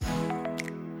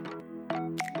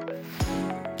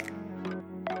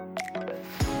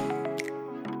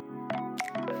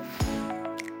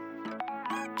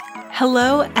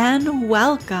Hello and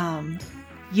welcome.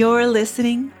 You're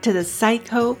listening to the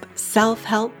Psych-Hope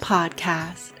Self-Help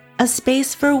Podcast, a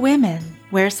space for women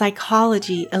where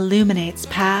psychology illuminates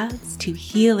paths to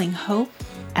healing, hope,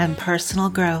 and personal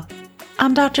growth.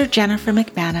 I'm Dr. Jennifer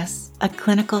McManus, a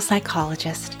clinical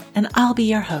psychologist, and I'll be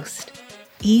your host.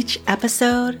 Each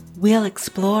episode, we'll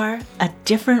explore a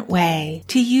different way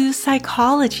to use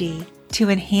psychology to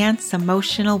enhance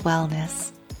emotional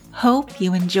wellness. Hope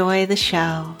you enjoy the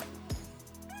show.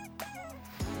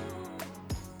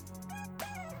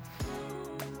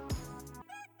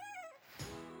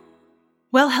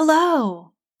 Well,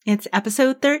 hello. It's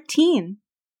episode 13.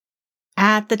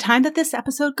 At the time that this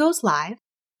episode goes live,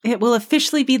 it will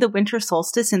officially be the winter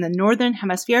solstice in the Northern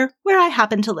Hemisphere where I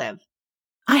happen to live.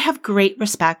 I have great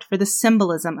respect for the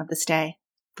symbolism of this day,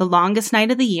 the longest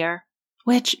night of the year,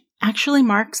 which actually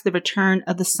marks the return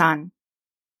of the sun.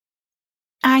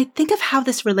 I think of how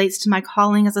this relates to my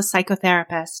calling as a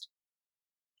psychotherapist.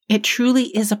 It truly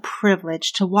is a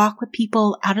privilege to walk with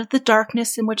people out of the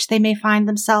darkness in which they may find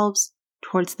themselves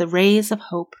towards the rays of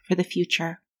hope for the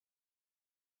future.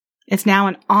 It's now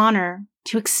an honor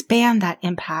to expand that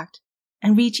impact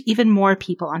and reach even more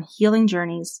people on healing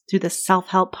journeys through the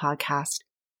Self-Help Podcast.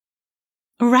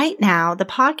 Right now, the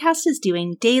podcast is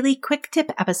doing daily quick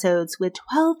tip episodes with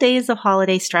 12 days of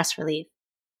holiday stress relief.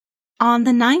 On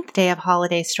the 9th day of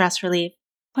holiday stress relief,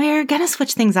 we're going to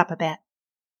switch things up a bit.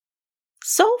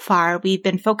 So far, we've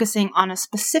been focusing on a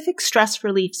specific stress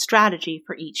relief strategy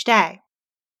for each day.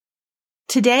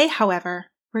 Today, however,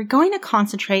 we're going to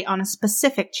concentrate on a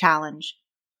specific challenge,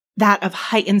 that of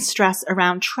heightened stress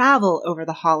around travel over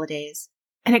the holidays,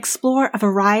 and explore a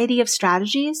variety of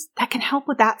strategies that can help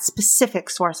with that specific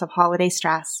source of holiday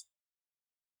stress.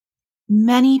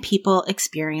 Many people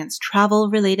experience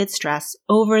travel-related stress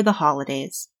over the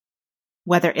holidays.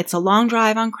 Whether it's a long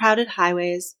drive on crowded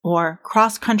highways or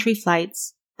cross-country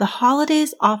flights, the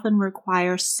holidays often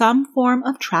require some form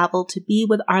of travel to be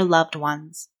with our loved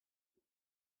ones.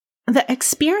 The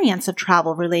experience of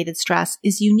travel-related stress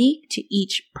is unique to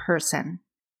each person.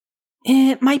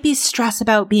 It might be stress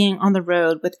about being on the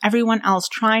road with everyone else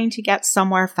trying to get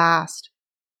somewhere fast.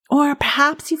 Or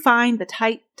perhaps you find the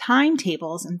tight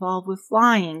timetables involved with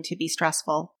flying to be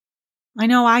stressful. I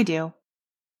know I do.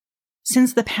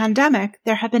 Since the pandemic,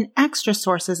 there have been extra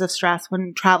sources of stress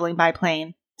when traveling by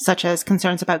plane, such as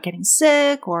concerns about getting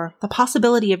sick or the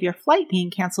possibility of your flight being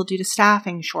canceled due to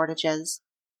staffing shortages.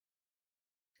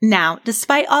 Now,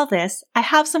 despite all this, I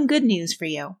have some good news for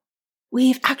you.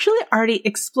 We've actually already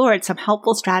explored some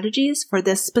helpful strategies for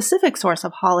this specific source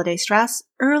of holiday stress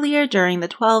earlier during the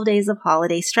 12 days of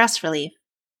holiday stress relief.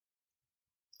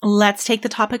 Let's take the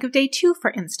topic of day 2,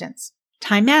 for instance,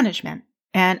 time management,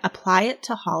 and apply it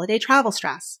to holiday travel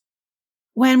stress.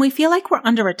 When we feel like we're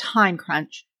under a time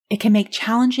crunch, it can make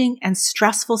challenging and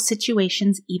stressful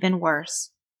situations even worse.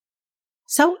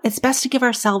 So it's best to give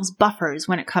ourselves buffers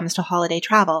when it comes to holiday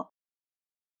travel.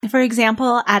 For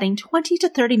example, adding 20 to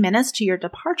 30 minutes to your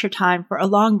departure time for a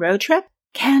long road trip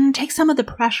can take some of the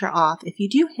pressure off if you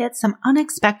do hit some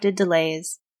unexpected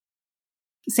delays.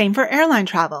 Same for airline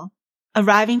travel.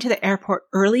 Arriving to the airport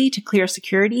early to clear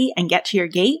security and get to your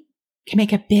gate can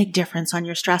make a big difference on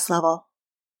your stress level.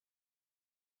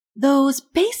 Those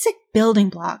basic building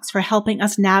blocks for helping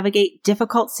us navigate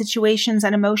difficult situations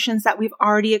and emotions that we've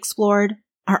already explored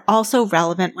are also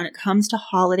relevant when it comes to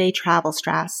holiday travel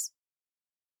stress.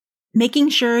 Making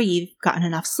sure you've gotten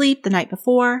enough sleep the night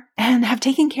before and have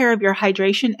taken care of your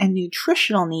hydration and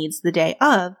nutritional needs the day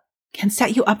of can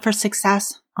set you up for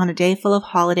success on a day full of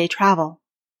holiday travel.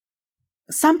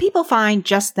 Some people find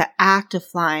just the act of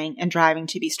flying and driving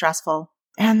to be stressful,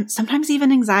 and sometimes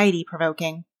even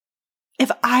anxiety-provoking. If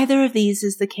either of these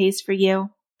is the case for you,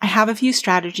 I have a few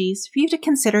strategies for you to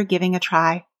consider giving a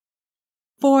try.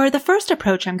 For the first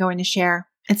approach I'm going to share,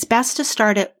 it's best to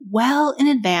start it well in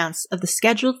advance of the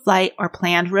scheduled flight or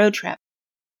planned road trip.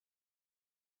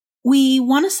 We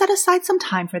want to set aside some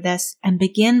time for this and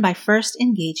begin by first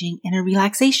engaging in a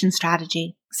relaxation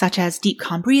strategy, such as deep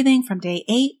calm breathing from day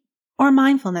 8 or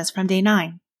mindfulness from day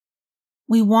 9.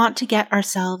 We want to get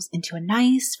ourselves into a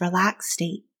nice, relaxed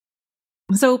state.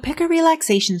 So pick a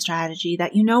relaxation strategy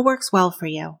that you know works well for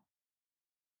you.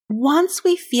 Once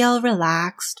we feel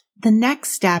relaxed, the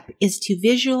next step is to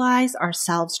visualize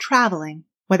ourselves traveling,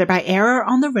 whether by air or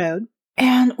on the road,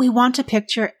 and we want to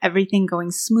picture everything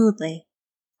going smoothly,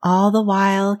 all the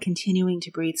while continuing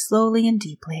to breathe slowly and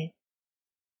deeply.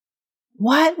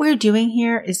 What we're doing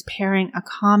here is pairing a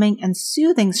calming and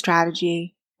soothing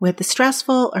strategy with the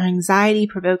stressful or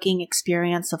anxiety-provoking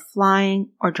experience of flying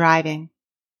or driving.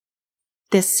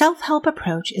 This self-help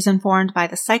approach is informed by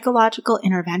the psychological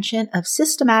intervention of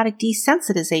systematic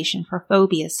desensitization for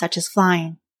phobias such as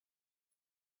flying.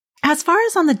 As far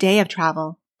as on the day of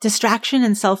travel, distraction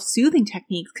and self-soothing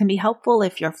techniques can be helpful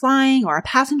if you're flying or a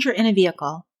passenger in a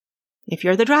vehicle. If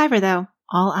you're the driver, though,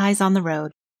 all eyes on the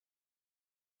road.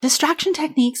 Distraction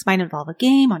techniques might involve a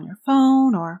game on your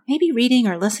phone or maybe reading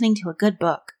or listening to a good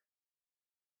book.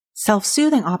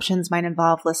 Self-soothing options might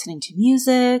involve listening to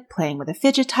music, playing with a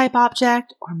fidget-type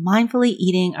object, or mindfully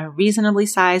eating a reasonably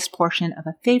sized portion of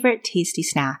a favorite tasty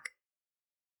snack.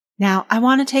 Now, I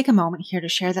want to take a moment here to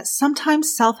share that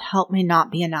sometimes self-help may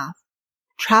not be enough.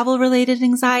 Travel-related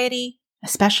anxiety,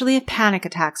 especially if panic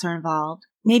attacks are involved,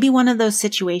 may be one of those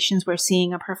situations where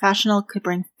seeing a professional could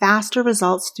bring faster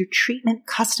results through treatment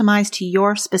customized to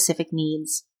your specific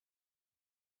needs.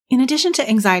 In addition to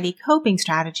anxiety coping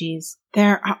strategies,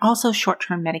 there are also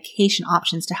short-term medication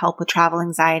options to help with travel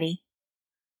anxiety.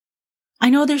 I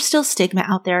know there's still stigma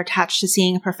out there attached to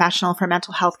seeing a professional for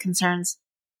mental health concerns,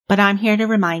 but I'm here to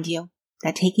remind you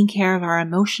that taking care of our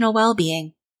emotional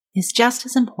well-being is just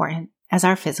as important as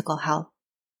our physical health.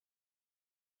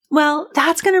 Well,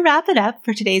 that's going to wrap it up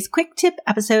for today's quick tip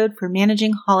episode for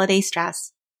managing holiday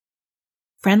stress.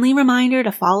 Friendly reminder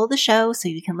to follow the show so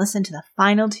you can listen to the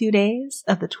final 2 days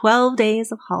of the 12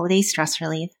 days of holiday stress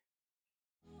relief.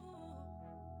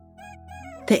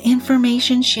 The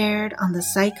information shared on the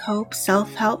PsycHope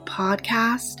Self-Help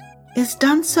podcast is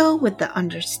done so with the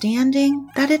understanding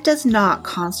that it does not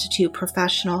constitute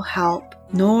professional help,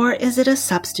 nor is it a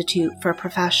substitute for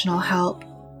professional help.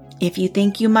 If you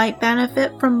think you might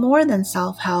benefit from more than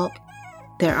self-help,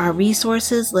 there are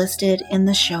resources listed in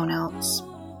the show notes.